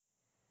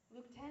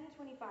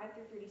10:25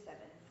 through 37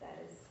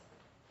 says,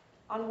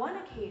 "On one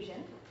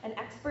occasion, an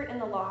expert in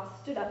the law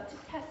stood up to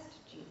test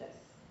Jesus.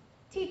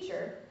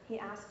 'Teacher,' he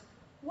asked,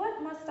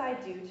 'what must I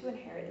do to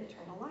inherit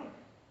eternal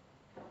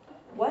life?'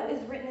 'What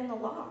is written in the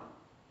law?'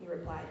 he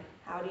replied.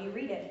 'How do you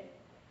read it?'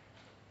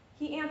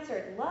 He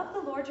answered, 'Love the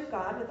Lord your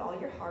God with all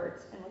your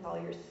heart, and with all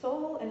your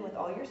soul, and with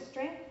all your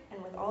strength,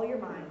 and with all your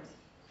mind,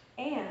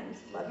 and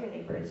love your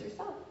neighbor as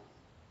yourself.'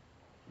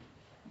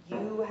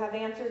 'You have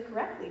answered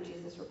correctly,'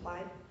 Jesus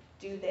replied.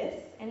 'Do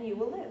this, and you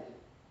will live.'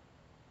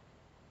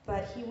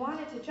 But he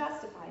wanted to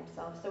justify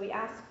himself, so he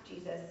asked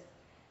Jesus,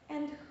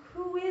 'And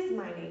who is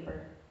my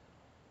neighbor?'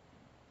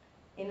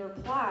 In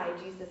reply,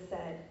 Jesus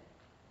said,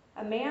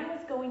 'A man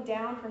was going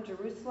down from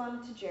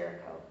Jerusalem to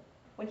Jericho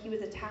when he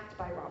was attacked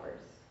by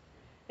robbers.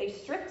 They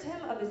stripped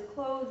him of his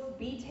clothes,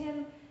 beat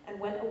him, and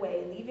went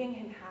away, leaving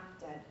him half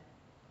dead.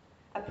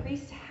 A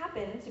priest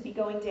happened to be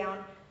going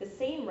down the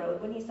same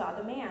road when he saw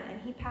the man,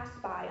 and he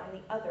passed by on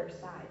the other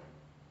side.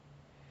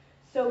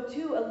 So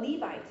too a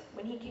Levite,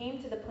 when he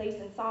came to the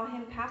place and saw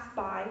him, passed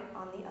by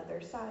on the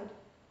other side.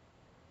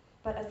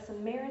 But a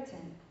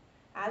Samaritan,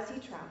 as he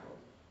traveled,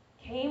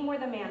 came where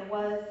the man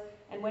was,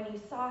 and when he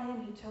saw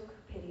him, he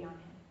took pity on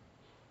him.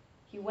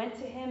 He went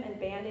to him and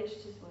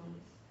bandaged his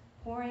wounds,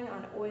 pouring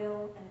on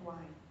oil and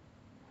wine.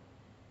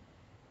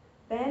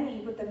 Then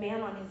he put the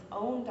man on his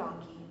own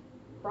donkey,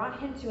 brought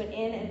him to an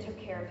inn, and took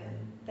care of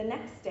him. The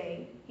next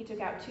day he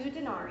took out 2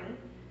 denarii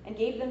and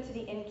gave them to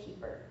the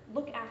innkeeper.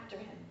 'Look after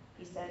him,'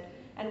 he said,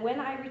 'and when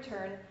I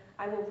return,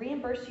 I will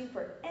reimburse you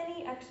for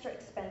any extra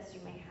expense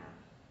you may have.'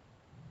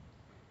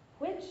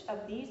 Which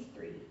of these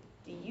 3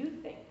 do you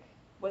think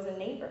was a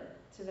neighbor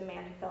to the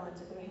man who fell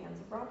into the hands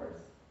of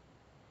robbers?"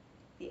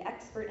 The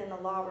expert in the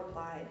law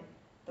replied,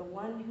 "The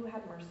one who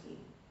had mercy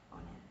on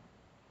him."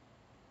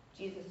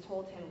 Jesus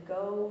told him,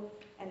 "Go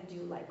and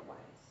do likewise."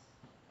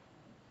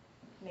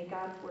 May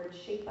God's word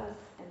shape us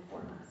and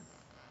form us.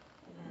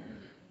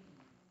 Amen.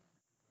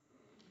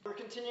 We're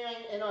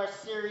continuing in our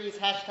series,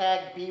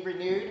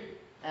 #BeRenewed,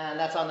 and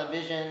that's on the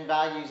vision,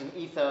 values, and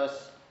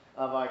ethos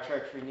of our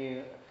church,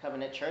 Renew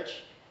Covenant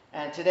Church.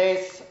 And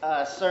today's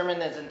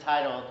sermon is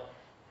entitled,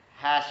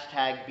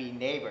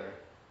 #BeNeighbor.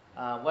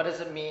 What does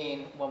it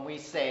mean when we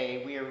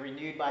say we are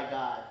renewed by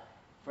God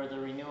for the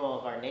renewal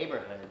of our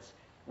neighborhoods?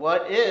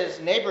 What is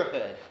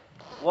neighborhood?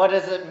 What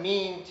does it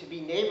mean to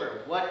be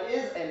neighbor? What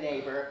is a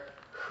neighbor?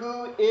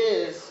 Who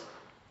is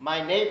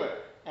my neighbor?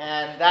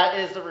 And that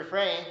is the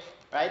refrain,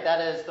 right?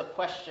 That is the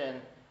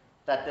question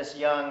that this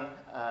young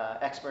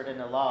expert in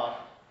the law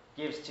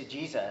gives to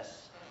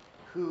Jesus.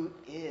 Who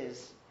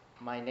is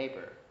my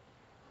neighbor?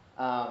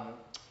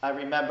 I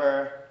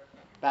remember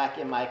back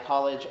in my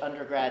college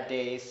undergrad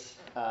days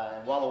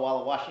in Walla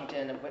Walla,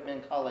 Washington, at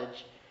Whitman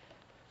College,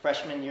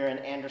 freshman year in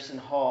Anderson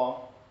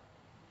Hall,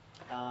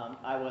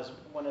 I was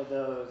one of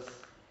those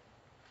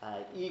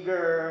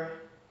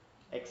eager,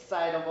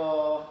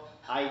 excitable,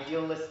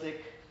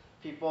 idealistic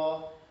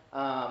people.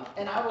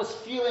 And I was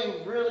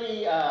feeling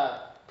really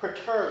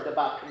perturbed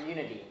about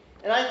community.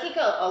 And I think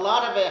a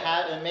lot of it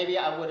had, and maybe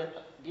I wouldn't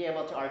be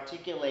able to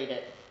articulate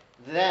it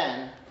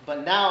then, but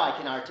now I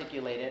can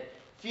articulate it,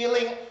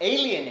 feeling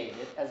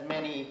alienated, as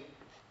many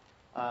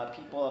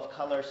people of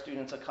color,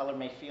 students of color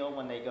may feel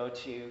when they go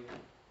to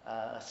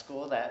a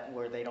school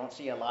where they don't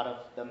see a lot of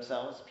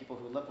themselves, people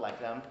who look like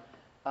them,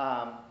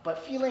 but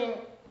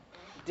feeling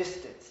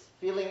distance,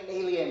 feeling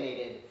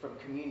alienated from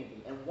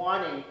community, and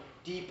wanting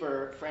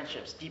deeper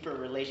friendships, deeper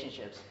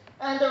relationships.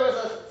 And there was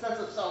a sense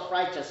of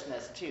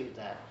self-righteousness too,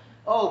 that,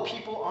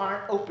 people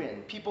aren't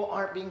open, people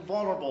aren't being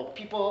vulnerable,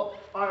 people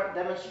aren't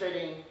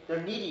demonstrating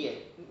their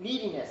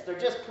neediness. They're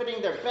just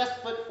putting their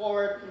best foot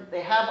forward.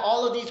 They have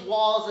all of these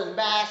walls and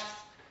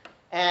masks,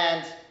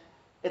 and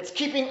it's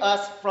keeping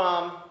us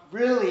from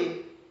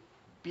really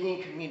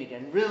being community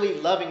and really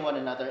loving one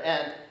another.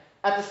 And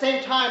at the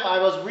same time, I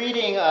was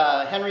reading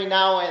Henry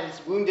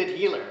Nouwen's Wounded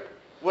Healer,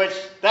 which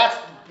that's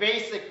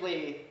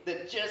basically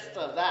the gist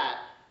of that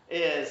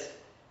is,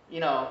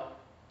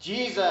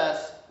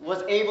 Jesus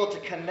was able to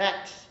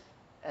connect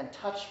and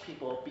touch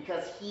people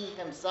because he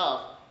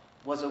himself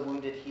was a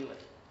wounded healer,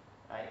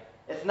 right?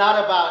 It's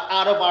not about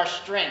out of our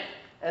strength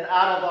and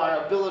out of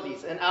our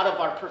abilities and out of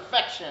our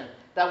perfection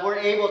that we're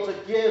able to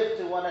give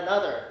to one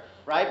another,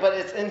 right? But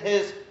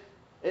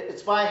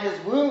it's by his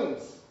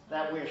wounds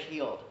that we're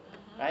healed,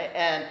 right?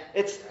 And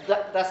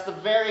that's the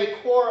very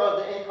core of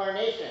the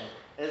incarnation,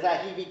 is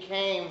that he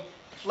became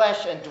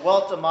flesh and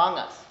dwelt among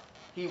us.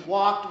 He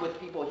walked with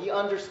people. He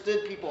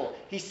understood people.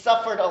 He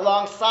suffered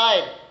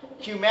alongside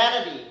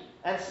humanity.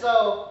 And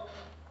so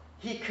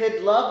he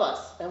could love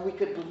us, and we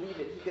could believe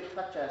it. He could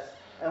touch us.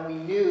 And we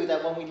knew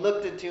that when we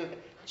looked into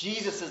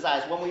Jesus'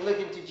 eyes, when we look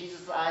into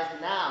Jesus' eyes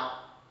now,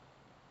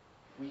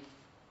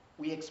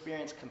 we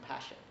experience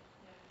compassion.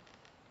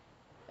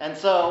 And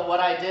so what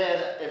I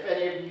did, if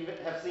any of you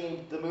have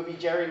seen the movie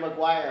Jerry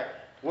Maguire,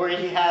 where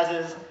he has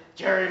his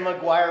Jerry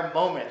Maguire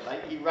moment,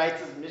 like he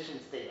writes his mission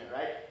statement,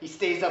 right? He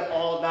stays up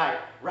all night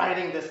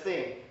writing this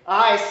thing.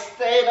 I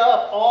stayed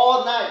up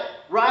all night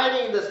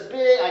writing this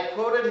big, I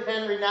quoted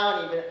Henry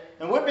Nouwen even,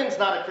 and Whitman's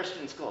not a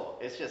Christian school.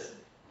 It's just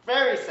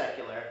very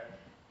secular.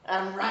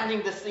 And I'm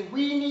writing this thing.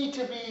 We need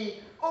to be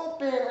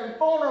open and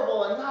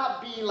vulnerable and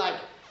not be like,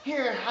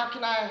 here, how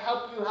can I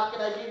help you? How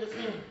can I do this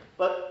thing?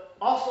 But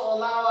also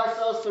allow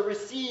ourselves to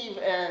receive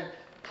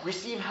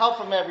help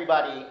from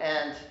everybody.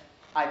 And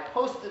I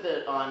posted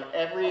it on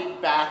every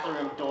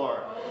bathroom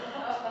door.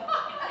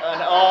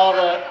 On all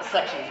the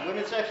sections,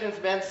 women's sections,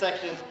 men's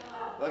sections.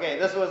 Okay,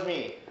 this was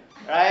me,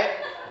 right?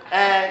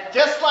 And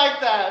just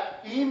like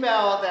that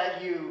email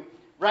that you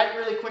write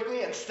really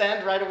quickly and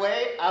send right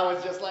away, I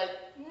was just like,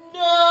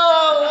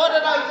 no, what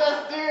did I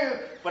just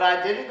do? But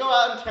I didn't go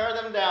out and tear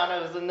them down.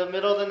 It was in the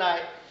middle of the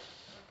night.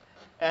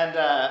 And,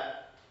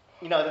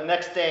 the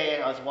next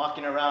day I was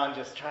walking around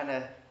just trying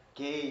to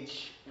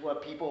gauge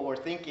what people were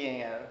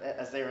thinking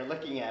as they were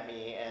looking at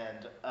me.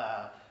 And,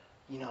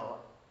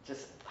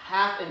 just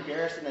half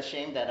embarrassed and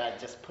ashamed that I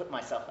just put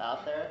myself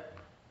out there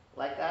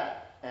like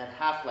that. And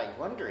half like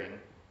wondering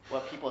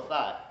what people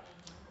thought.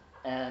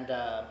 And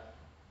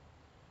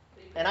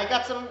I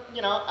got some,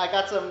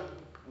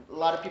 a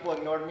lot of people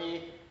ignored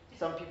me.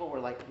 Some people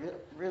were like,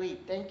 really,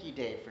 thank you,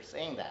 Dave, for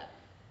saying that.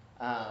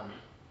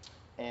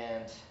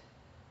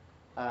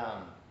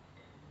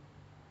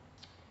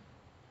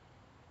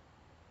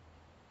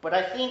 But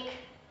I think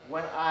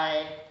when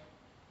I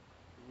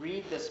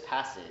read this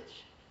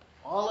passage,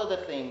 all of the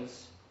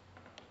things,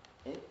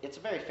 it's a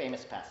very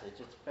famous passage.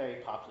 It's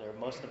very popular.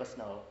 Most of us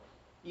know.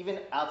 Even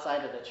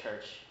outside of the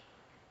church,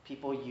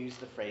 people use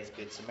the phrase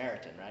Good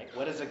Samaritan, right?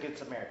 What is a Good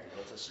Samaritan?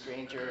 It's a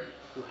stranger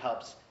who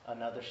helps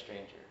another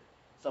stranger.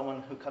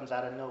 Someone who comes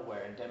out of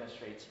nowhere and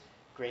demonstrates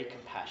great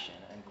compassion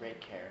and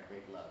great care and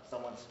great love.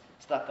 Someone's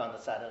stuck on the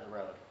side of the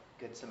road.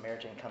 Good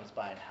Samaritan comes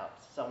by and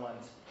helps.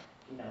 Someone's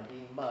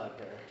being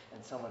mugged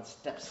and someone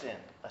steps in.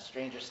 A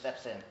stranger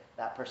steps in.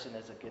 That person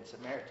is a Good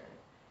Samaritan.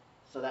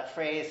 So that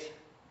phrase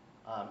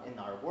in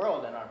our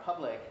world, in our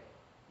public,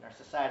 in our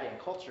society and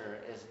culture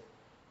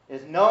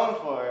is known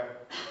for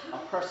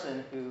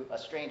a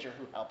stranger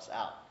who helps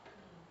out.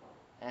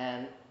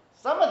 And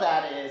some of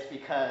that is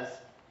because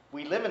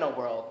we live in a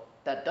world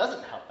that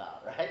doesn't help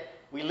out, right?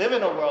 We live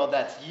in a world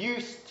that's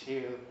used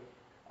to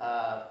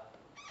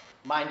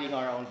minding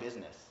our own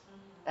business.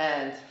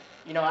 And,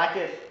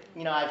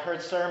 I've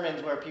heard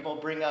sermons where people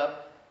bring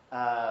up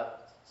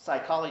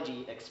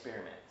psychology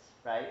experiments,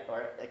 right?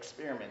 Or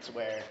experiments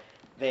where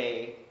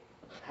they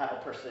have a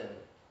person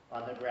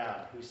on the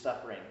ground who's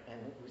suffering and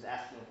who's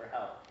asking for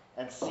help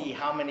and see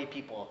how many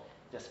people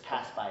just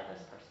pass by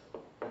this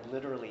person and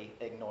literally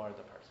ignore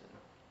the person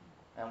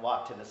and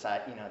walk to the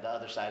side, the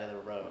other side of the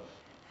road.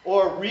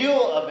 Or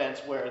real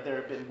events where there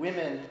have been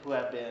women who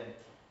have been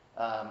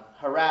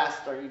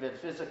harassed or even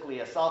physically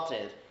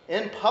assaulted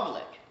in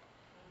public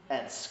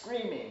and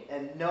screaming,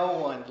 and no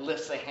one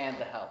lifts a hand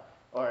to help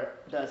or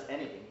does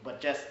anything, but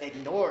just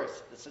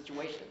ignores the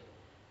situation.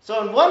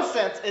 So in one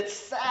sense, it's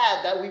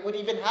sad that we would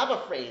even have a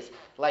phrase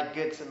like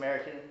Good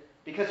Samaritan,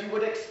 because you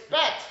would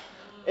expect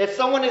if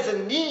someone is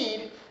in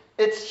need,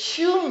 it's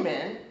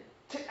human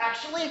to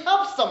actually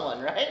help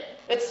someone, right?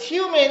 It's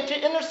human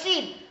to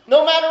intercede,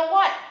 no matter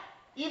what,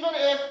 even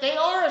if they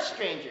are a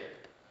stranger.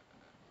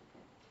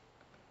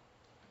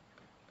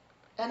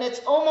 And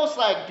it's almost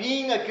like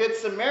being a Good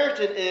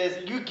Samaritan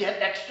is you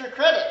get extra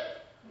credit.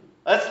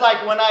 That's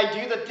like when I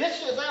do the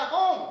dishes at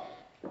home,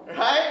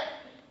 right?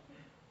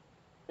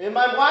 In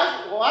my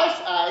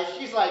wife's eyes,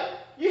 she's like,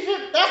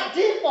 that's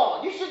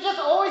default. You should just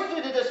always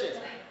do the dishes.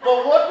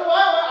 But what do I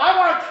want? I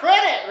want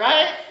credit,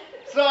 right?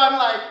 So I'm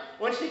like,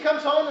 when she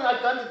comes home and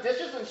I've done the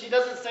dishes and she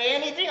doesn't say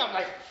anything,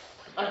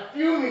 I'm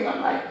fuming. I'm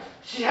like,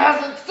 she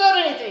hasn't said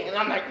anything. And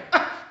I'm like,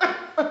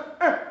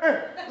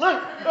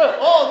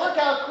 look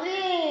how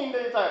clean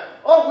these are.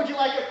 Oh, would you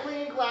like a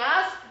clean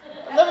glass?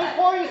 Let me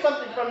pour you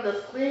something from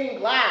this clean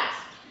glass.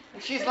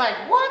 And she's like,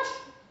 what?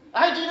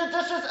 I do the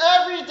dishes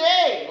every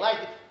day. Like,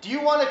 do you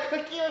want a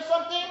cookie or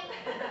something?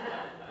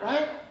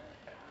 Right?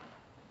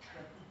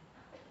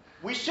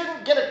 We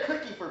shouldn't get a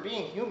cookie for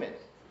being human.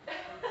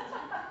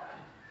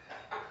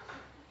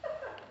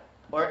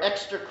 Or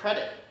extra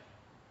credit.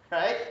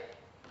 Right?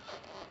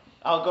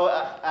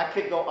 I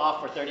could go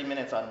off for 30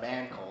 minutes on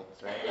man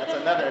colds, right? That's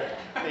another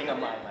thing of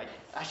mine. Like,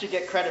 I should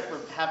get credit for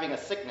having a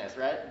sickness,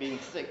 right? Being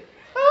sick.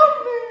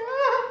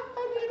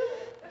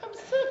 I'm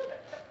sick.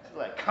 It's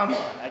like, come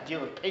on, I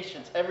deal with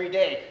patients every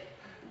day.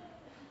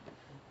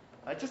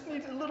 I just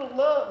need a little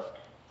love,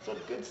 some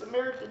Good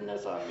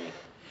Samaritan-ness on me.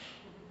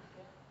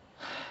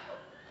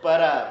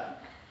 But,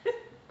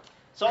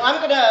 so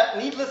I'm gonna,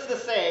 needless to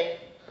say,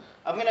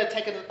 I'm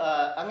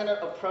gonna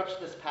approach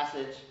this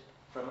passage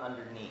from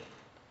underneath.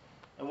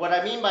 And what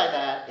I mean by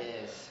that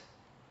is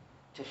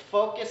to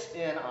focus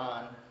in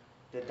on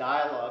the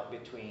dialogue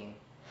between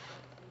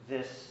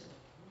this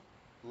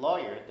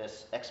lawyer,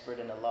 this expert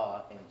in the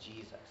law, and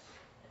Jesus.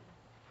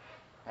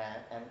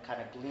 And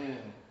kind of glean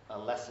a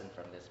lesson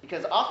from this.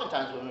 Because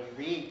oftentimes when we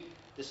read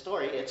the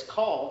story,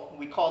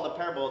 we call the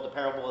parable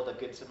of the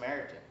Good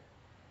Samaritan.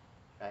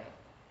 Right?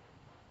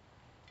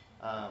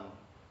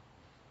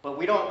 But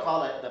we don't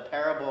call it the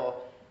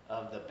parable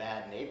of the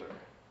bad neighbor,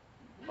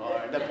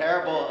 or the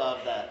parable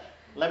of the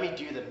let me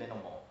do the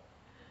minimal,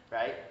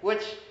 right?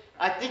 Which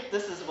I think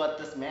this is what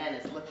this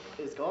man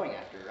is going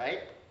after,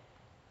 right?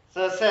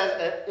 So it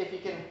says, if you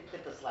can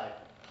hit the slide,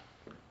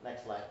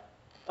 next slide.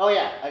 Oh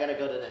yeah, I gotta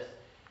go to this.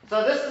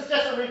 So this is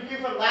just a review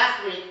from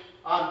last week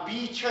on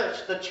Be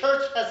Church. The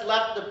church has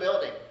left the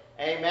building.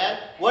 Amen.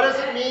 What does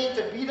it mean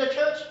to be the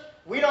church?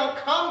 We don't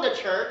come to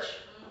church.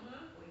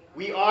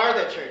 We are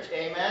the church.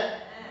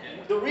 Amen.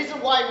 The reason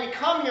why we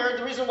come here,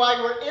 the reason why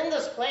we're in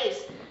this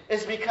place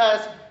is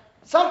because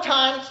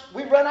sometimes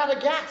we run out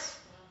of gas.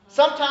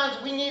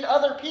 Sometimes we need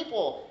other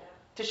people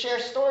to share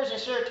stories and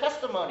share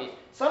testimonies.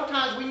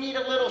 Sometimes we need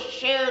a little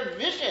shared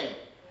vision.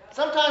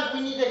 Sometimes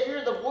we need to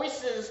hear the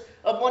voices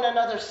of one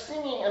another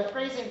singing and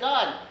praising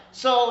God.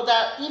 So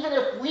that even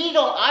if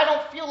I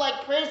don't feel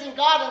like praising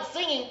God and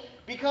singing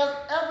because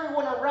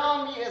everyone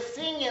around me is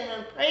singing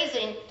and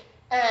praising,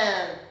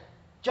 and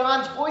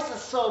John's voice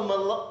is so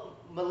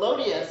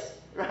melodious,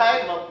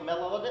 right?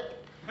 Melodic.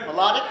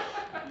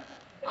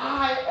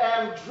 I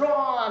am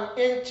drawn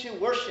into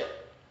worship.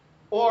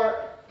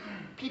 Or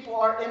people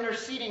are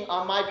interceding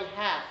on my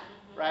behalf,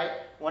 right?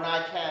 When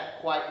I can't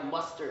quite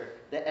muster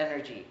the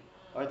energy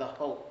or the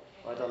hope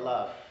or the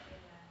love.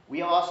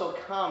 We also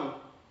come,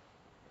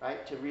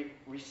 right, to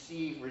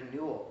receive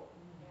renewal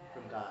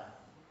from God.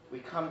 We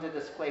come to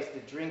this place to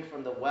drink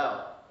from the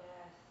well,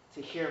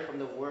 to hear from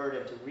the Word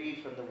and to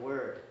read from the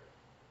Word,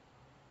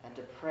 and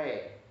to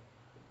pray.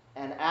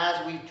 And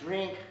as we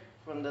drink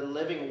from the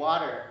living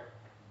water,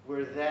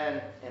 we're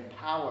then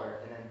empowered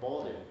and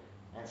emboldened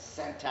and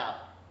sent out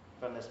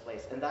from this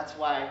place. And that's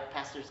why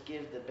pastors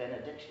give the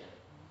benediction,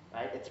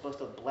 right? It's supposed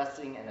to be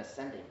blessing and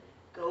ascending.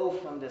 Go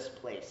from this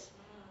place,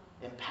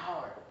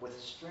 empowered with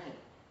strength.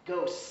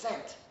 Go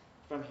sent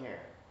from here.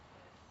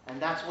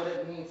 And that's what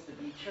it means to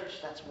be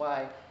church. That's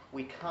why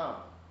we come.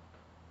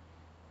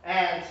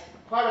 And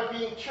part of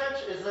being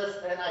church is this,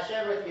 and I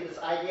shared with you this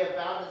idea of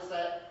bounded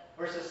set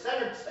versus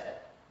centered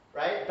set,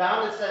 right?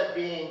 Bounded set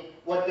being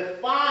what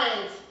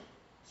defines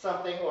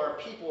something or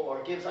people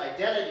or gives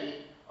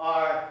identity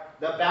are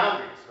the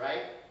boundaries,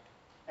 right?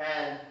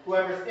 And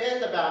whoever's in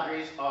the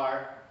boundaries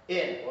are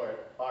in, or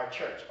our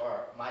church,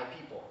 or my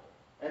people.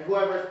 And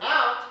whoever's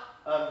out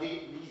of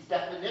these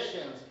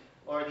definitions,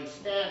 or these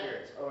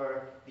standards,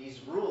 or these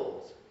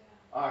rules,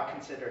 are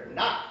considered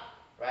not,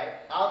 right?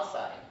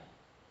 Outside.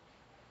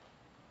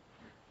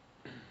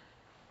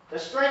 The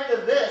strength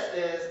of this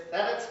is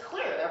that it's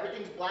clear.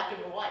 Everything's black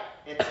and white.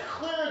 It's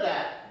clear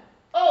that,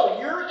 oh,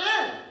 you're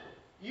in.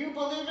 You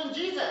believe in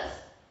Jesus.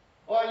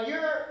 Or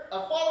you're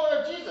a follower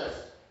of Jesus.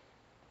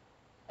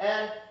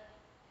 And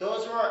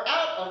those who are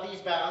out of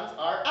these bounds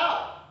are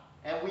out.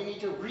 And we need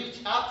to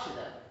reach out to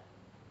them.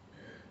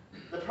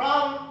 The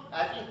problem,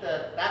 I think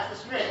that's the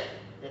strength.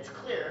 It's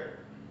clear.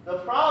 The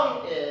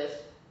problem is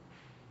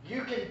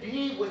you can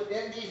be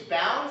within these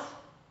bounds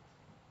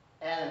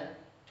and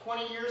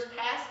 20 years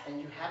pass and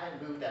you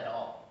haven't moved at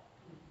all.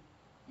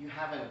 You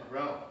haven't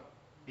grown.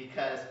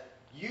 Because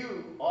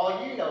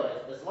all you know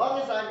is, as long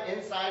as I'm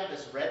inside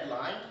this red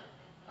line,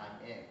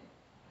 I'm in.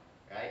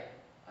 Right?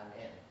 I'm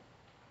in.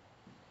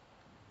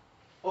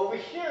 Over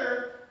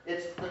here,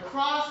 it's the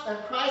cross and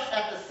Christ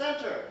at the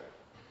center.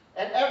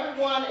 And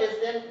everyone is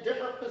in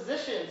different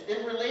positions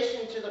in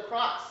relation to the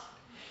cross.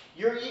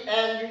 You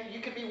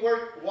could be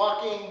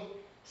walking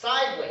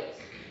sideways,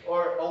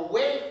 or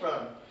away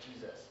from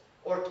Jesus,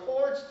 or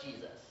towards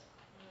Jesus.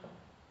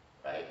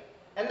 Right?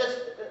 And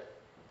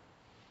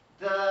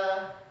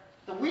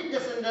the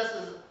weakness in this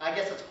is, I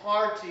guess it's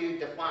hard to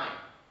define.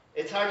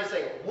 It's hard to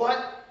say,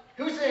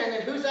 who's in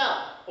and who's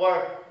out?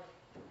 Or,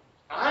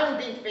 I'm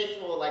being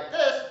faithful like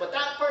this, but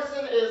that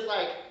person is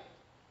like,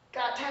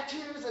 got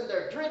tattoos and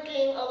they're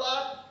drinking a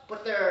lot,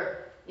 but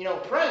they're,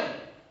 praying.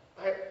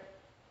 Right?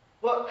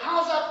 Well,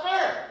 how's that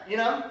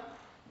fair?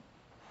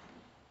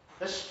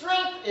 The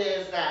strength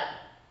is that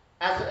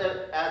as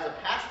a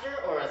pastor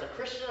or as a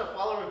Christian, a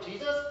follower of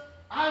Jesus,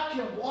 I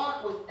can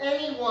walk with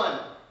anyone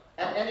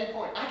at any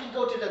point. I can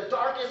go to the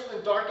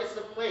darkest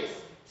of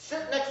place,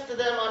 sit next to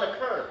them on a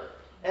curb,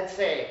 and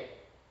say,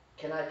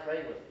 can I pray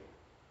with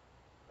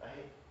you?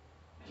 Right?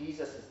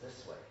 Jesus is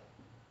this way.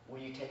 Will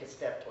you take a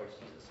step towards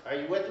Jesus? Are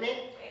you with me?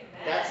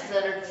 Amen. That's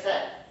centered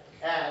set.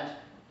 And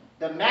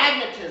the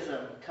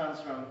magnetism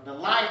the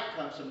life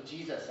comes from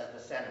Jesus at the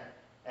center.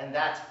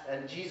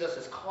 And Jesus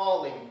is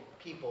calling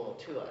people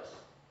to us.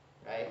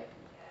 Right? Yes.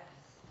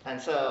 And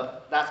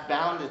so that's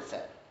bounded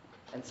set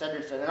and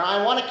centered set. And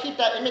I want to keep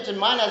that image in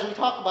mind as we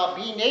talk about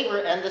being neighbor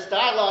and this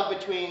dialogue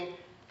between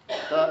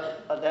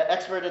the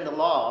expert in the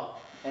law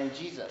and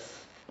Jesus.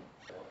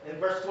 In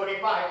verse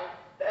 25,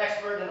 the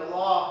expert in the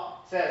law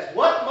says,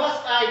 what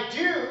must I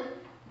do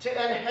to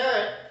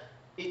inherit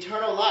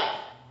eternal life?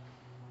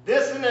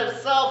 This in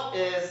itself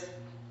is,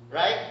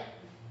 right,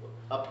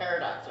 a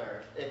paradox,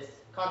 or it's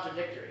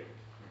contradictory,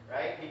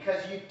 right?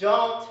 Because you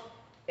don't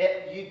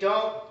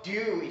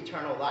do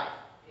eternal life.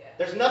 Yeah.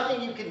 There's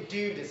nothing you can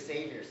do to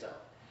save yourself.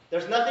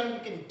 There's nothing you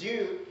can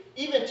do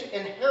even to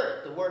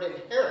inherit, the word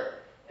inherit.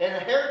 An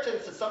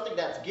inheritance is something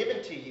that's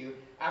given to you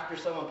after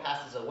someone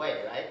passes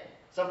away, right?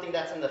 Something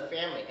that's in the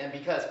family. And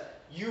because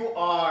you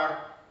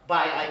are,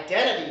 by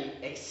identity,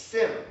 a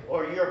sim,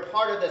 or you're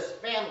part of this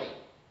family,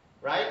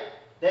 right?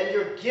 Then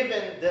you're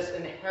given this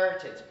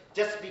inheritance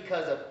just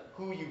because of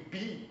who you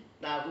be,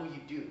 not who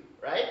you do,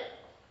 right?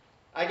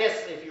 I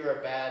guess if you're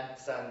a bad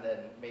son, then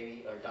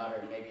maybe, or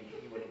daughter, maybe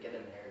you wouldn't get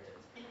an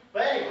inheritance.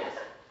 But anyways,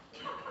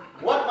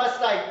 what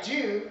must I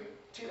do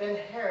to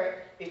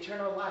inherit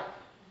eternal life?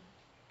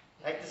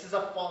 Like, this is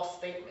a false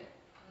statement.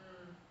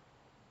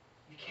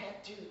 You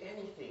can't do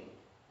anything.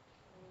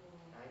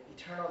 Right?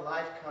 Eternal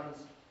life comes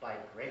by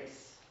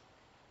grace,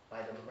 by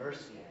the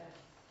mercy,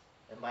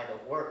 and by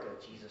the work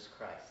of Jesus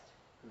Christ,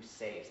 who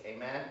saves.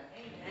 Amen?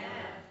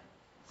 Amen.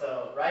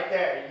 So, right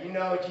there, you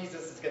know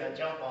Jesus is going to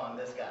jump on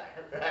this guy,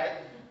 right?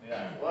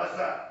 Yeah. What's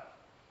up?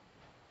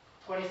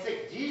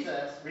 26,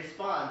 Jesus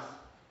responds,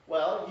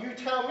 well, you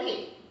tell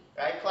me.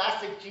 Right?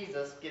 Classic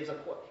Jesus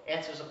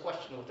answers a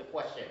question with a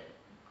question.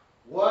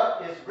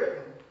 What is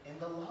written in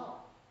the law?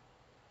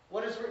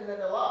 What is written in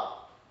the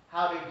law?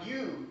 How do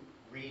you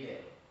read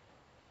it?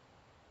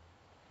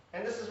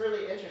 And this is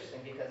really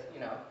interesting because,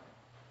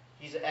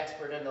 he's an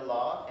expert in the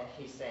law, and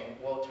he's saying,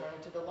 well,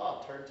 turn to the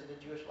law, turn to the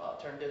Jewish law,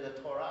 turn to the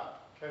Torah,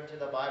 turn to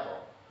the Bible,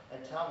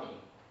 and tell me,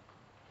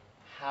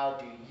 how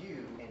do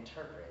you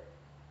interpret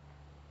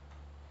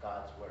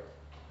God's word?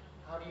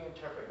 How do you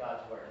interpret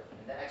God's word?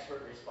 And the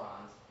expert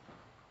responds,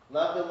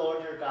 love the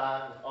Lord your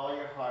God with all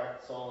your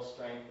heart, soul,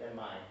 strength, and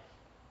mind,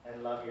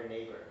 and love your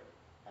neighbor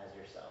as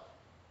yourself.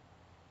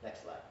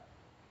 Next slide.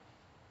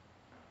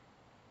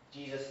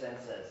 Jesus then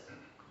says,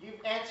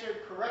 you've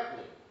answered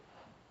correctly.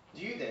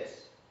 Do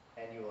this,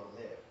 and you will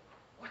live.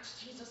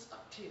 What's Jesus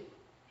up to?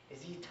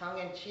 Is he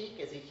tongue-in-cheek?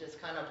 Is he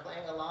just kind of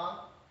playing along?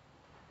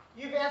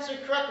 You've answered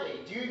correctly.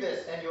 Do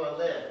this, and you will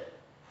live.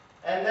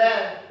 And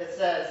then it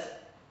says,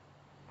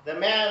 the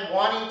man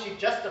wanting to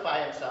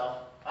justify himself,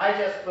 I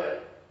just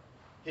put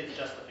his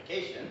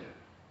justification,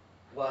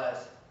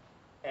 was,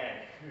 and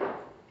who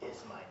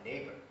is my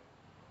neighbor?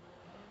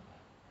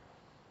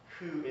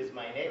 Who is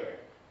my neighbor?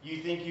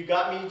 You think you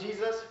got me,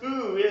 Jesus?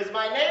 Who is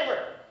my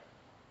neighbor?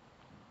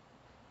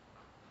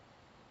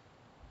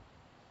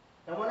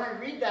 And when I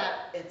read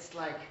that, it's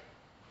like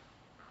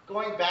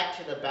going back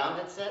to the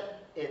bounded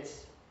set.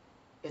 It's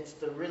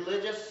the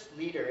religious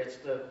leader, it's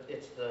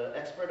the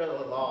expert of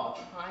the law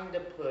trying to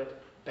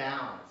put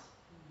bounds,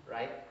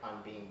 right,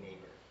 on being neighbor.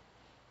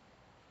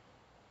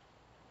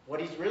 What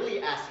he's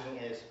really asking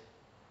is,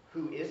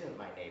 who isn't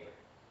my neighbor?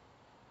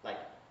 Like,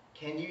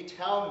 can you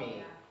tell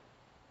me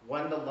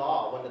when the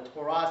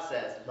Torah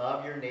says,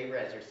 love your neighbor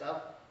as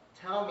yourself,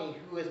 tell me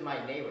who is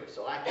my neighbor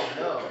so I can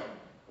know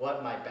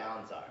what my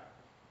bounds are.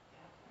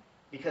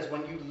 Because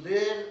when you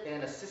live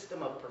in a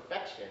system of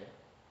perfection,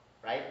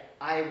 right,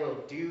 I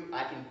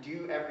can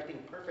do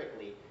everything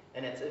perfectly,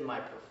 and it's in my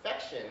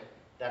perfection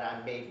that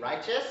I'm made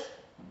righteous,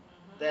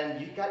 then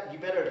you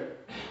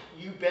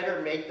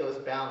better make those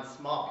bounds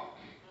small,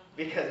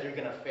 because you're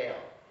gonna fail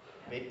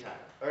big time.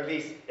 Or at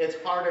least it's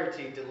harder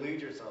to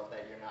delude yourself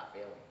that you're not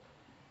failing.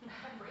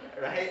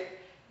 Right?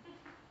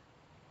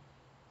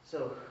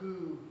 So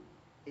who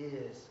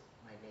is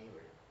my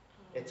neighbor?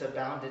 It's a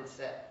bounded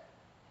set.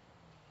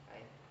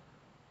 Right?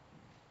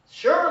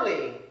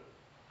 Surely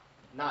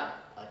not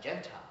a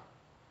Gentile.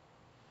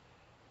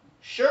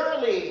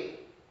 Surely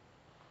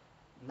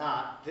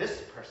not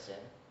this person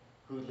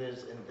who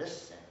lives in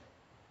this sin.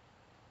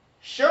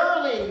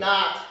 Surely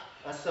not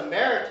a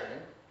Samaritan.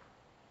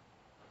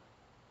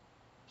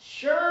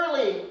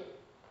 Surely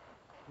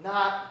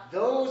not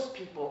those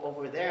people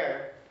over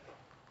there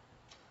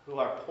who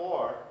are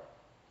poor.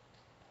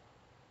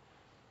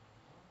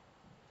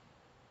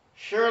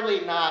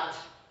 Surely not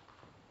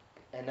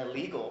an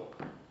illegal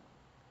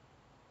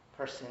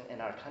person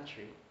in our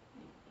country.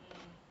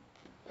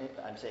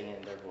 I'm saying it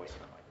in their voice,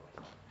 not my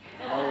voice.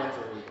 No one's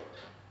illegal.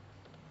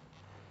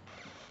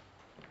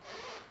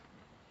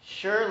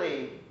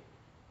 Surely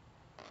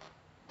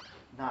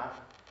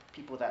not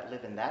people that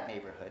live in that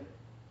neighborhood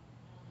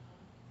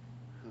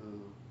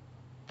who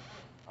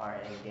are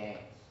in gangs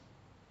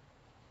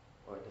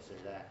or this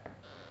or that.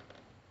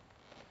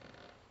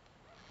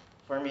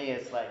 For me,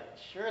 it's like,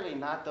 surely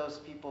not those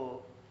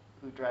people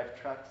who drive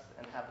trucks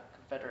and have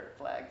Confederate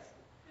flags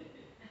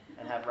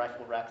and have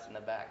rifle racks in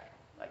the back.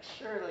 Like,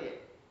 surely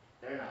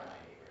they're not my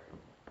neighbor.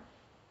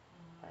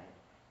 Right?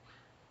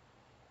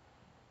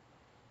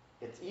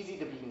 It's easy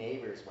to be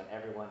neighbors when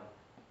everyone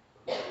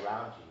who's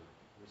around you,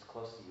 who's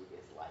close to you,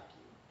 is like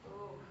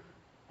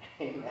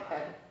you.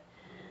 Amen.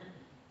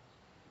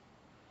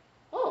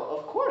 Oh,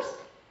 of course.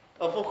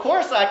 Of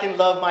course I can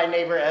love my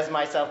neighbor as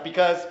myself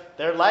because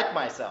they're like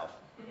myself.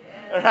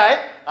 Yeah.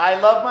 Right? I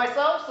love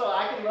myself, so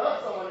I can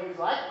love someone who's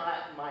like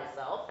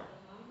myself.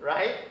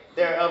 Right?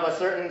 They're of a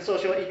certain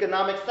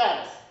socioeconomic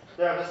status.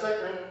 They're of a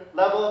certain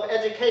level of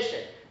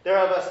education. They're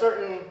of a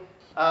certain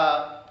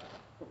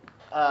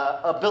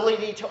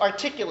ability to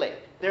articulate.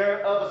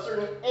 They're of a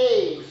certain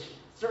age,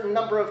 certain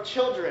number of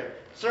children,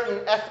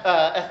 certain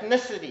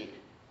ethnicity,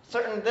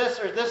 certain this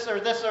or this or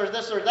this or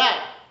this or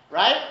that.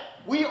 Right?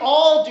 We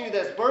all do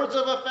this. Birds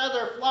of a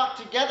feather flock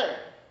together.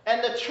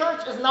 And the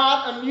church is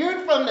not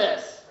immune from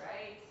this.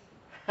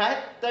 Right?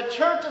 The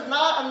church is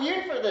not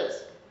immune for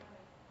this.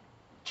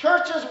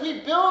 Churches,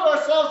 we build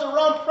ourselves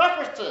around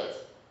preferences.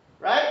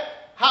 Right?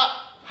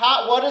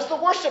 What is the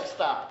worship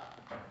style?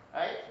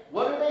 Right?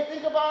 What do they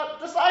think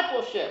about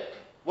discipleship?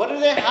 How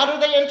do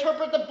they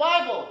interpret the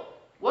Bible?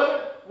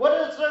 What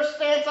is their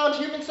stance on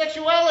human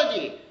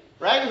sexuality?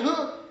 Right?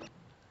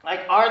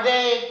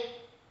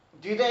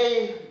 Do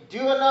they do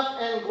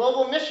enough in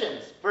global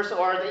missions? Or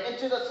are they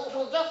into the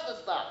social justice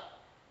stuff?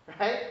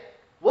 Right?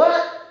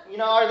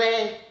 Are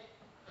they,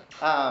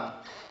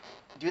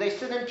 do they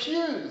sit in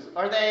pews?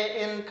 Are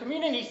they in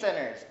community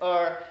centers?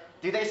 Or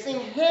do they sing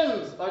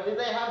hymns? Or do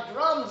they have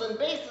drums and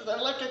basses and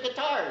electric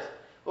guitars?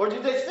 Or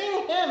do they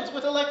sing hymns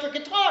with electric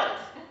guitars?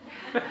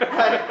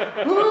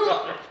 Right?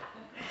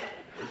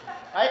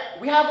 Right?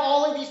 We have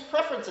all of these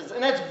preferences,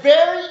 and it's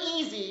very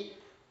easy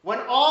when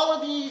all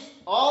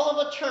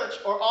of a church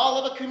or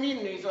all of a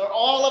communities or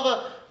all of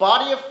a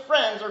body of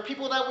friends or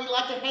people that we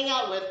like to hang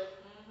out with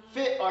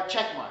fit our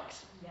check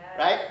marks. Yes.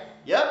 Right?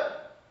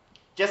 Yep.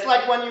 Just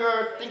like when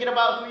you're thinking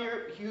about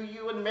who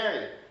you would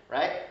marry,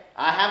 right?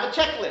 I have a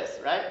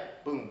checklist,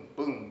 right? Boom,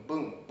 boom,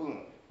 boom,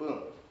 boom,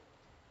 boom.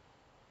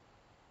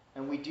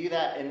 And we do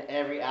that in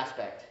every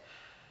aspect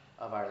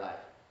of our life.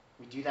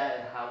 We do that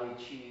in how we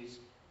choose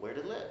where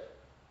to live.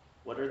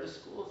 What are the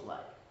schools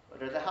like?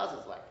 What are the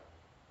houses like?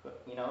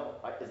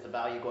 Is the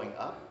value going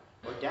up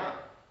or down?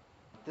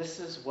 This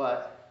is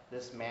what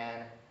this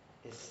man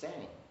is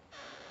saying.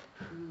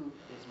 Who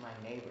is my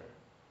neighbor?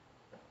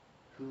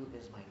 Who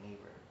is my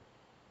neighbor?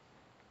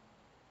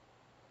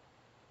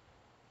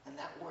 And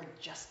that word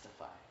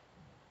justify,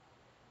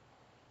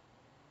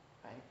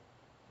 right?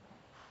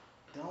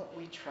 Don't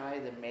we try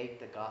to make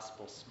the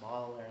gospel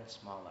smaller and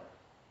smaller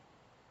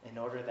in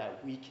order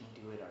that we can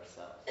do it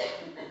ourselves,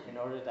 in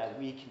order that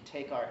we can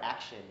take our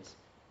actions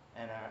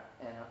and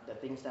the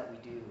things that we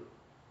do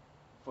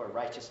for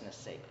righteousness'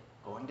 sake,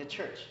 going to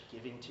church,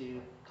 giving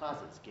to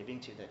causes, giving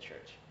to the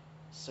church,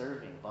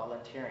 serving,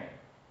 volunteering.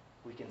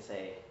 We can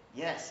say,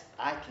 yes,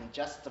 I can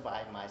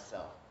justify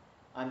myself.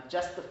 I'm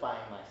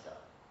justifying myself,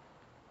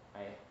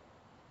 right?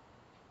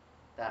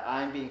 That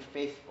I'm being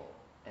faithful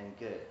and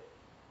good.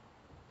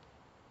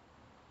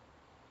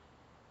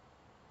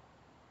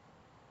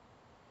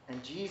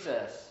 And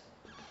Jesus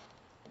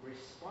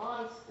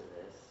responds to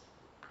this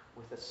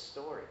with a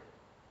story,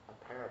 a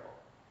parable.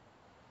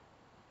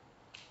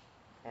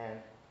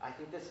 And I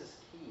think this is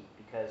key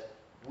because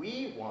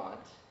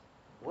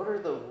what are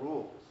the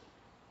rules,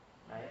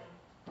 right?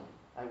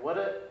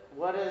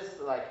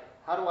 Like,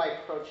 how do I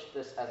approach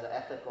this as an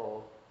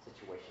ethical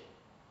situation?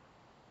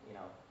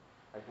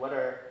 Like what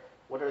are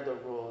the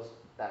rules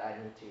that I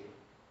need to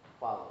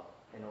follow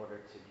in order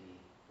to be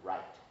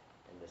right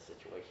in this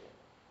situation?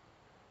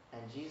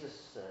 And Jesus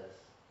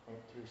says, and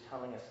through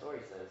telling a story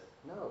says,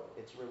 no,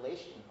 it's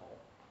relational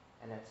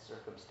and it's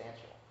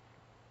circumstantial,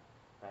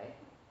 right?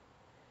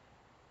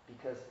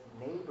 Because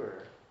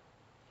neighbor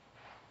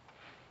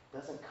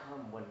doesn't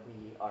come when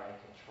we are in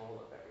control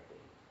of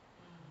everything.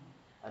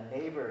 A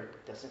neighbor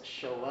doesn't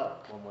show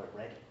up when we're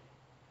ready.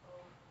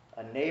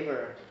 A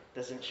neighbor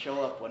doesn't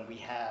show up when we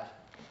have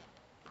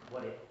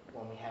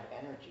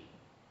energy,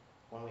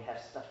 when we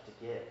have stuff to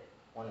give,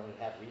 when we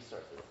have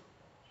resources.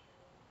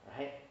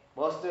 Right?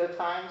 Most of the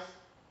times,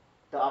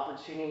 the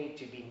opportunity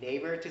to be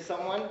neighbor to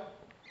someone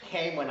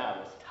came when I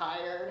was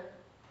tired.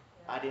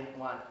 I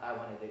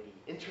wanted to be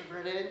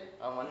introverted.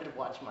 I wanted to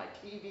watch my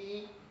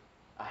TV.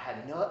 I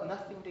had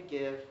nothing to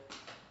give,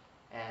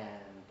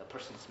 and the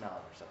person smelled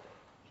or something.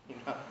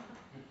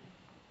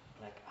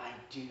 Like, I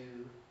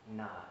do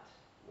not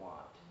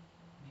want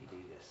to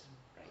do this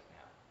right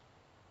now.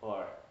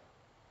 Or,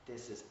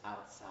 this is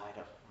outside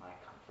of my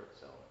comfort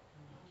zone.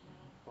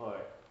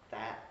 Or,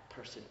 that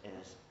person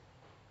is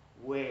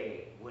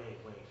way, way,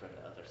 way from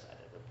the other side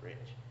of the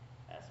bridge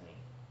as me.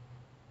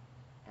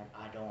 And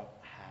I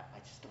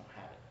just don't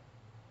have it.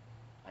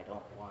 I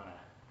don't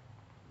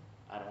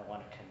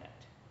want to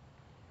connect.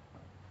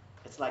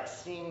 It's like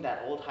seeing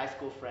that old high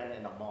school friend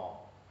in a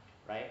mall,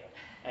 right?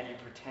 And you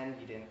pretend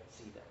you didn't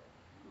see them,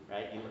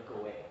 right? You look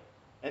away.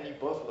 And you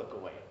both look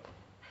away.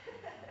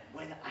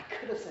 When I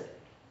could have said,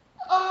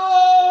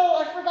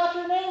 oh, I forgot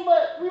your name,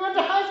 but we went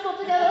to high school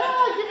together.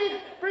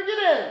 Bring it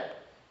in.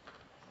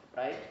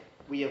 Right?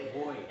 We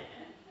avoid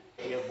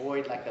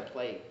like the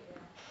plague,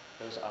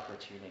 those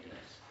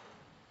opportunities.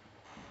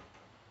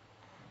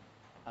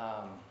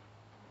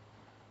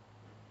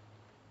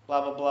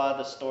 Blah, blah, blah,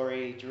 the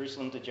story,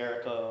 Jerusalem to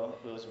Jericho,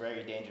 it was a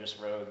very dangerous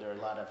road. There were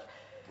a lot of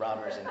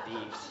robbers and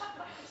thieves.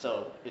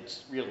 So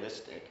it's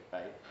realistic,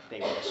 right?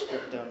 They would have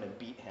stripped him and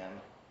beat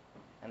him.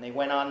 And they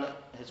went on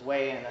his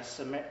way, and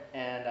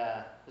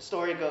the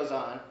story goes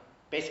on.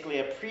 Basically,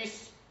 a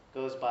priest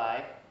goes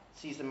by,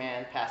 sees the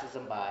man, passes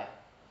him by.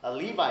 A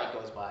Levite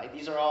goes by.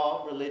 These are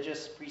all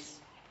religious,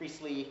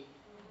 priestly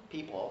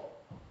people,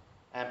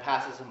 and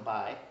passes him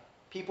by.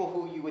 People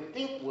who you would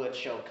think would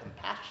show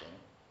compassion,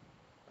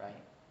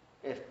 right?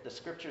 If the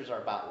scriptures are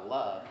about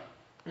love,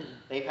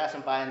 They pass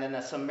him by, and then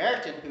a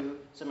Samaritan, who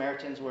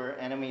Samaritans were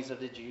enemies of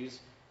the Jews,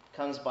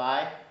 comes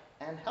by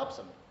and helps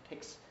him,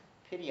 takes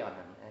pity on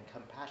him and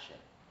compassion,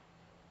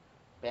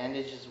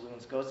 bandages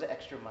wounds, goes the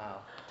extra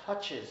mile,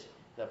 touches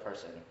the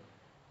person,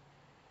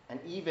 and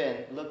even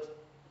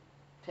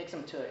takes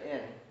him to an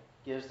inn,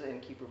 gives the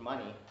innkeeper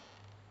money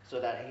so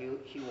that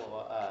he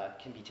will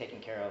can be taken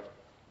care of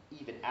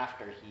even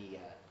after he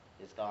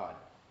is gone.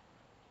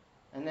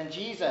 And then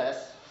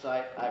Jesus, so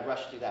I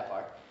rushed through that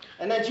part.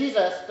 And then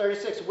Jesus,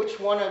 36, which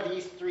one of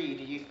these three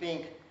do you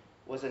think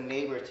was a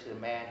neighbor to the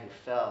man who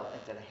fell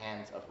into the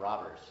hands of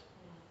robbers?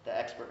 The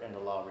expert in the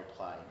law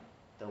replied,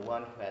 the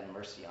one who had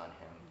mercy on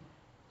him.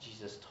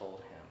 Jesus told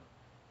him,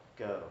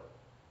 go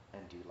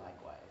and do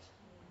likewise.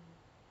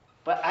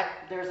 But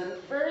there's a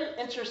very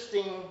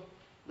interesting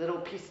little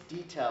piece of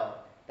detail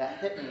that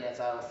hit me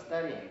as I was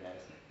studying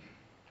this.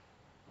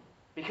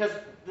 Because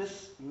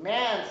this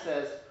man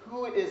says,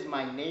 who is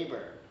my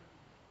neighbor?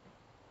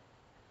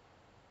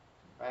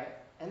 Right?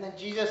 And then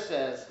Jesus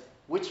says,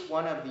 which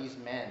one of these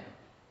men,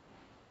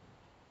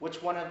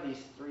 which one of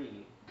these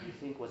three do you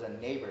think was a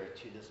neighbor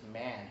to this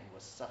man who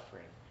was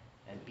suffering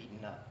and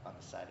beaten up on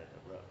the side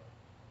of the road?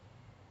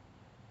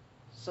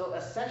 So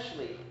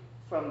essentially,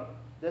 from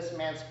this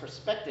man's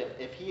perspective,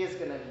 if he is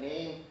going to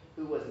name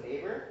who was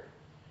neighbor,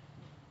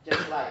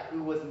 just like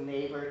who was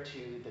neighbor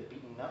to the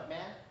beaten up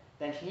man,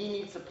 then he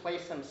needs to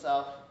place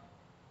himself,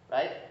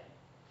 right,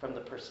 from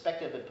the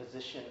perspective and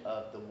position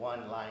of the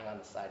one lying on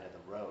the side of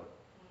the road.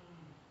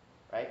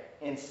 Right?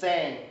 In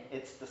saying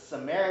it's the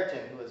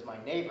Samaritan who is my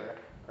neighbor,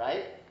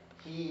 right?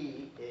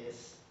 He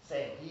is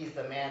saying he's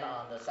the man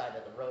on the side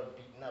of the road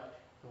beaten up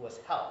who was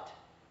helped,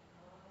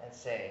 and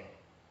saying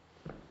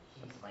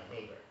he's my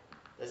neighbor.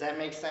 Does that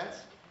make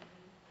sense?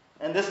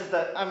 And this is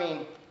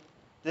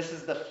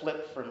the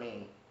flip for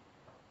me.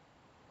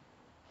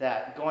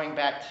 That going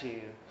back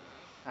to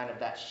kind of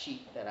that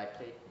sheet that I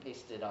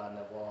pasted on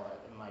the wall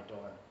in my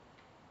dorm.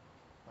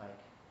 Like,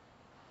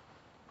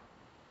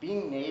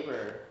 being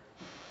neighbor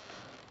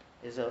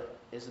is a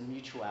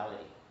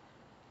mutuality,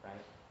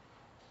 right?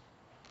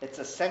 It's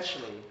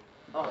essentially,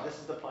 this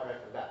is the part I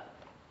forgot.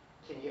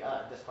 Can you,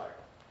 this part.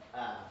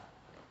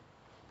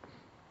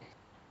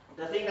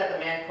 The thing that the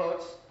man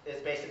quotes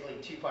is basically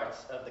two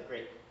parts of the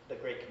great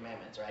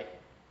commandments, right?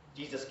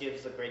 Jesus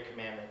gives the great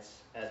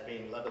commandments as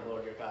being love the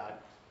Lord your God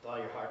with all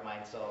your heart,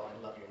 mind, soul,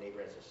 and love your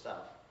neighbor as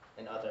yourself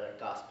in other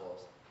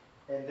gospels.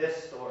 In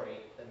this story,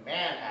 the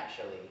man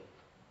actually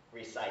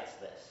recites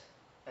this.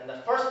 And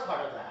the first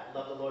part of that,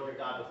 love the Lord your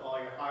God with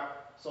all your heart,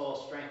 soul,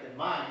 strength, and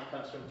mind,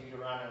 comes from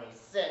Deuteronomy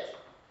 6.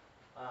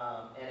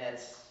 And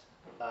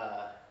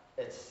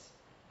it's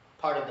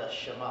part of the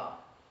Shema,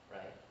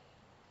 right?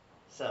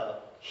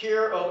 So,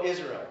 hear, O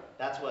Israel.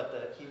 That's what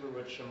the Hebrew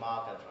word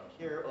Shema comes from.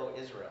 Hear, O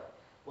Israel.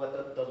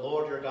 What the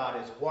Lord your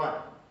God is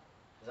one.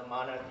 Is a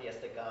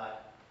monotheistic God.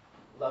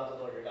 Love the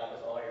Lord your God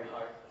with all your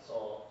heart,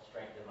 soul,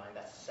 strength, and mind.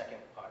 That's the second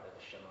part of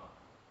the Shema,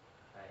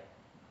 right?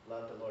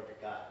 Love the Lord your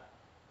God.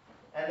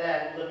 And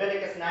then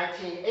Leviticus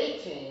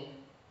 19:18,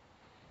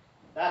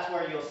 that's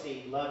where you'll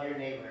see love your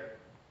neighbor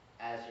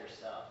as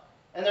yourself.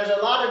 And there's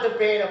a lot of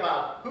debate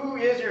about who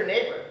is your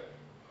neighbor.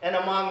 And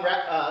among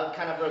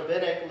kind of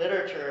rabbinic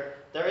literature,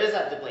 there is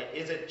that debate.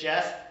 Is it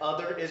just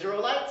other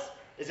Israelites?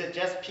 Is it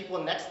just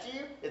people next to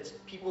you? It's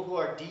people who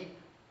are deep,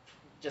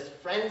 just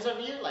friends of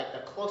you, like the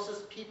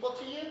closest people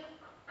to you?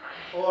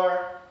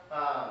 Or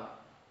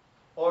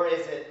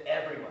is it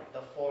everyone,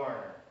 the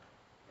foreigner,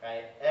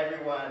 right?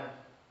 Everyone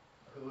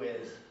who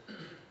is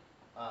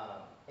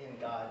in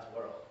God's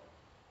world,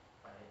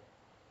 right?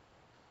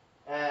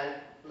 And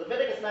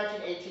Leviticus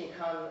 19:18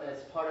 comes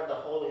as part of the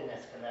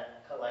Holiness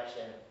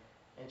collection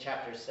in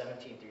chapters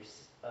 17 through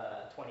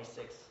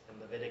 26 in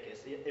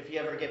Leviticus. If you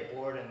ever get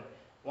bored and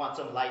want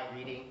some light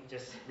reading,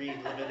 just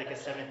read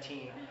Leviticus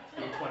 17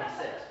 through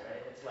 26,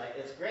 right?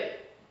 It's great.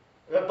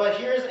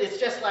 But it's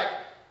just like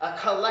a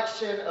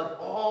collection of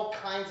all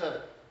kinds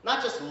of,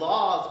 not just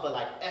laws, but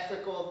like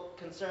ethical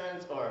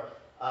concerns or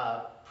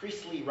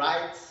priestly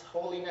rights,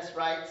 holiness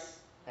rights,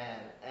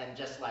 and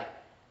just like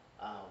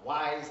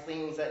wise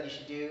things that you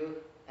should do,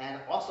 and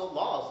also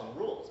laws and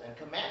rules and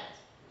commands.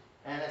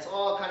 And it's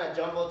all kind of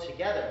jumbled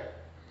together.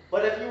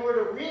 But if you were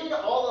to read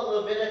all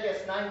of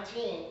Leviticus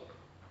 19,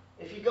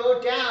 if you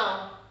go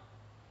down,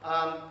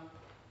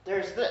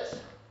 there's this.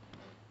 Did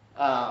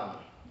I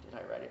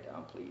write it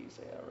down? Please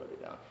say I wrote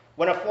it down.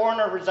 When a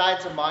foreigner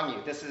resides among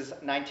you, this is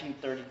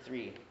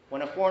 1933.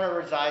 When a foreigner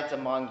resides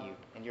among you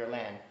in your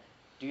land,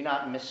 do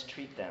not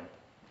mistreat them.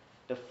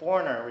 The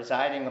foreigner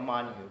residing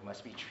among you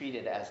must be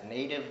treated as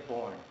native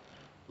born.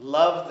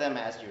 Love them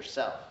as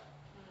yourself,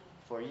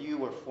 for you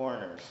were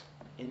foreigners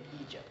in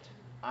Egypt.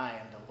 I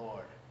am the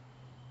Lord,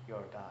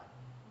 your God.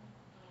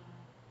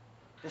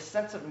 This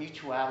sense of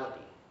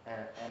mutuality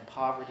and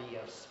poverty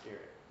of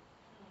spirit.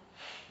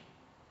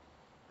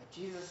 Like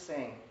Jesus is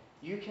saying,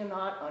 you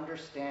cannot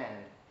understand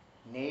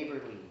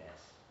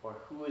neighborliness or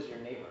who is your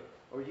neighbor,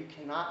 or you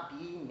cannot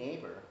be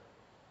neighbor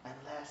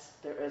unless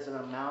there is an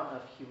amount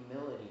of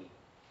humility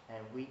and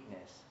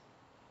weakness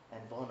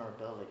and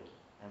vulnerability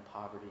and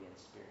poverty in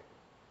spirit,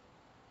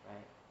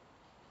 right?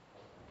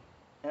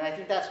 And I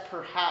think that's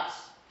perhaps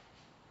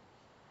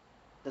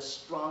the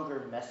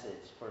stronger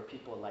message for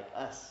people like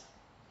us,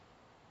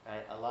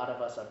 right? A lot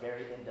of us are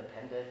very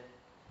independent.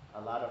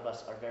 A lot of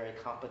us are very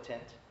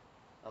competent.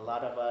 A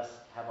lot of us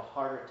have a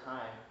harder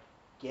time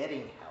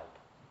getting help,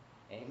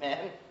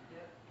 amen,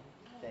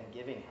 than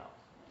giving help.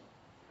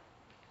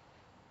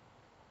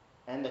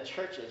 And the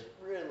church is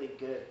really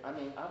good. I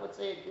mean, I would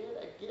say good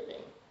at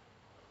giving.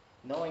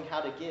 Knowing how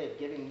to give,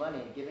 giving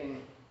money,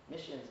 giving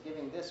missions,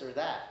 giving this or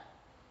that.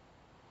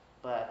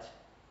 But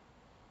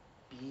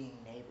being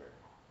neighbor.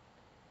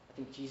 I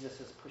think Jesus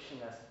is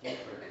pushing us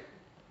deeper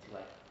to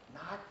like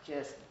not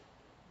just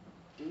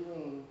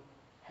doing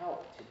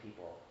help to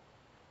people,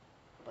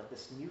 but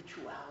this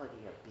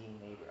mutuality of being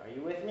neighbor. Are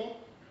you with me?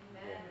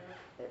 Amen.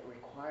 It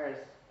requires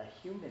a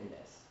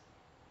humanness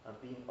of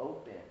being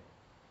open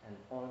and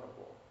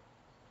vulnerable.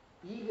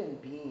 Even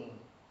being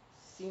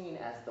seen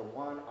as the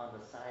one on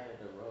the side of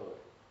the road.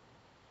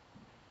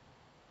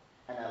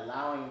 And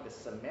allowing the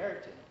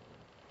Samaritan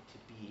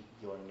to be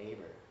your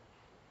neighbor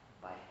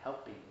by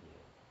helping you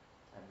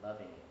and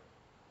loving you.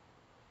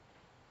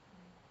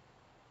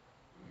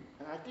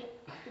 And I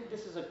think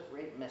this is a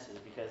great message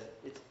because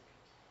it's,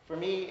 for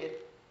me,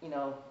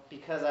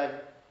 because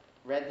I've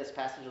read this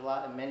passage a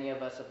lot, and many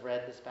of us have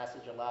read this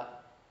passage a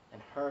lot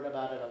and heard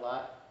about it a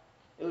lot,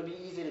 it would be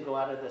easy to go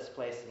out of this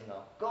place and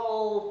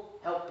go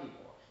help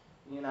people,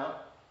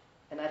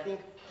 And I think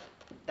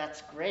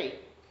that's great.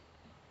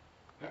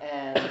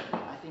 And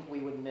I think we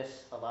would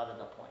miss a lot of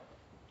the point.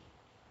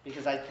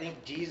 Because I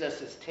think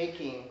Jesus is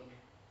taking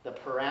the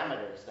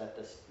parameters that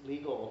this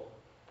legal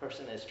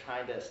person is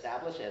trying to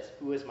establish as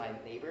who is my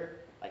neighbor.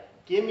 Like,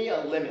 give me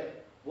a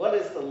limit. What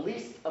is the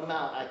least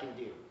amount I can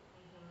do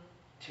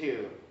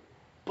to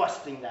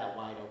busting that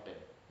wide open?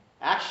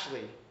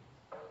 Actually,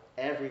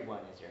 everyone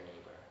is your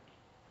neighbor.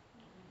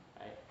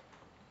 Right?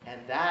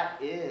 And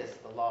that is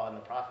the law and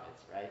the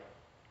prophets, right?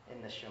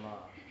 In the Shema.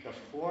 The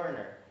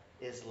foreigner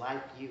is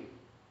like you.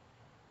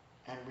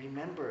 And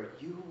remember,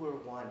 you were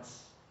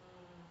once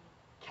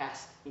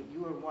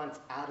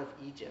out of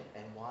Egypt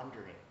and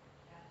wandering.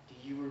 Do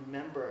you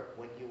remember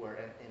when you were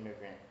an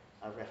immigrant,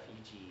 a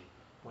refugee,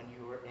 when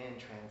you were in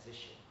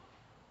transition?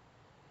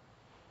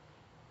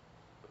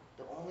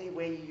 The only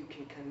way you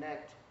can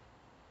connect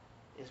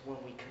is when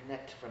we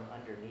connect from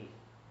underneath,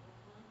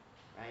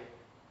 right?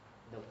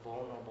 The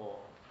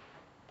vulnerable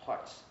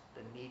parts,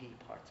 the needy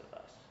parts of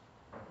us.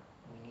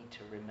 We need to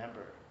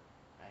remember,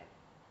 right?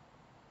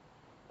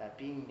 That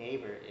being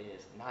neighbor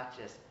is not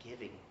just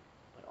giving,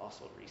 but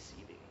also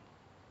receiving.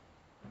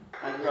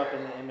 I grew up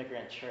in the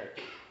immigrant church,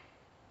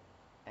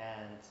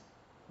 and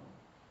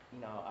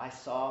I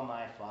saw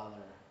my father,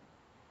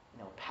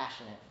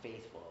 passionate,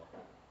 faithful,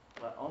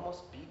 but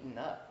almost beaten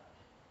up,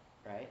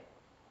 right?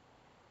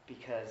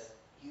 Because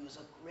he was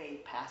a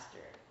great pastor.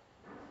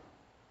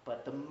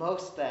 But the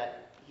most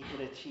that he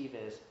could achieve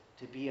is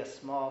to be a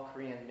small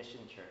Korean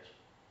mission church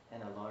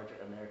and a larger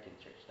American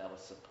church that was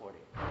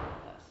supporting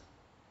us.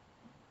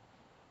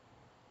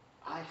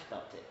 I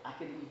felt it. I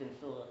could even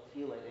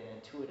feel it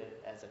and intuit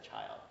it as a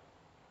child.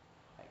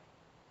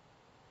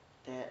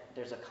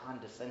 There's a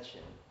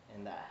condescension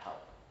in that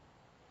help,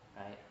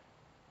 right?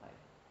 Like,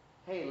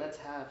 hey, let's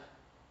have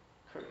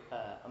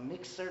a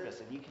mixed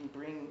service, and you can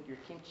bring your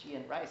kimchi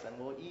and rice, and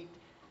we'll eat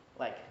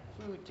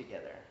food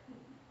together,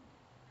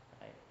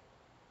 right?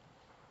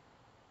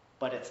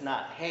 But it's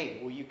not, hey,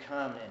 will you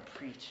come and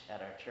preach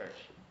at our church,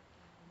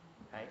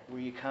 right? Will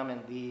you come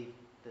and lead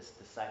this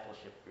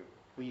discipleship group?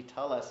 Will you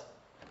tell us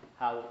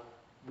how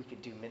we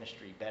could do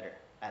ministry better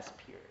as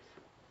peers?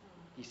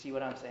 You see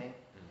what I'm saying?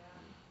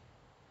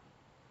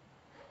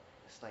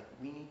 It's like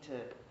we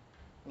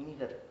need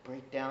to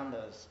break down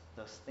those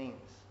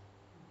things,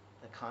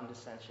 the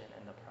condescension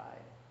and the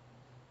pride,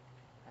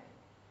 right?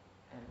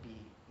 And be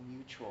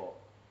mutual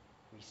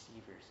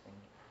receivers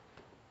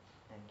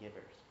and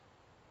givers.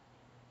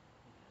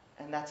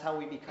 And that's how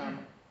we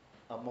become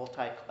a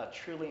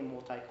truly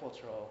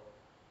multicultural,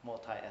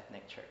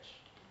 multi-ethnic church.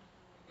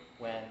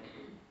 When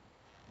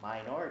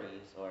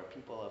minorities or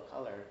people of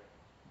color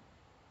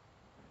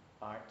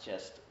aren't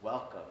just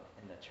welcome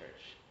in the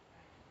church,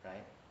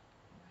 right?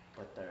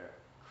 But they're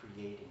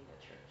creating the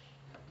church,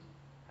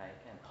 right?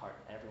 And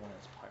everyone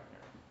is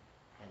partnering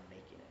and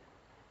making it.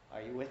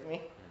 Are you with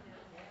me?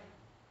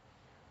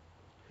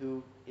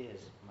 Who is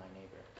my neighbor?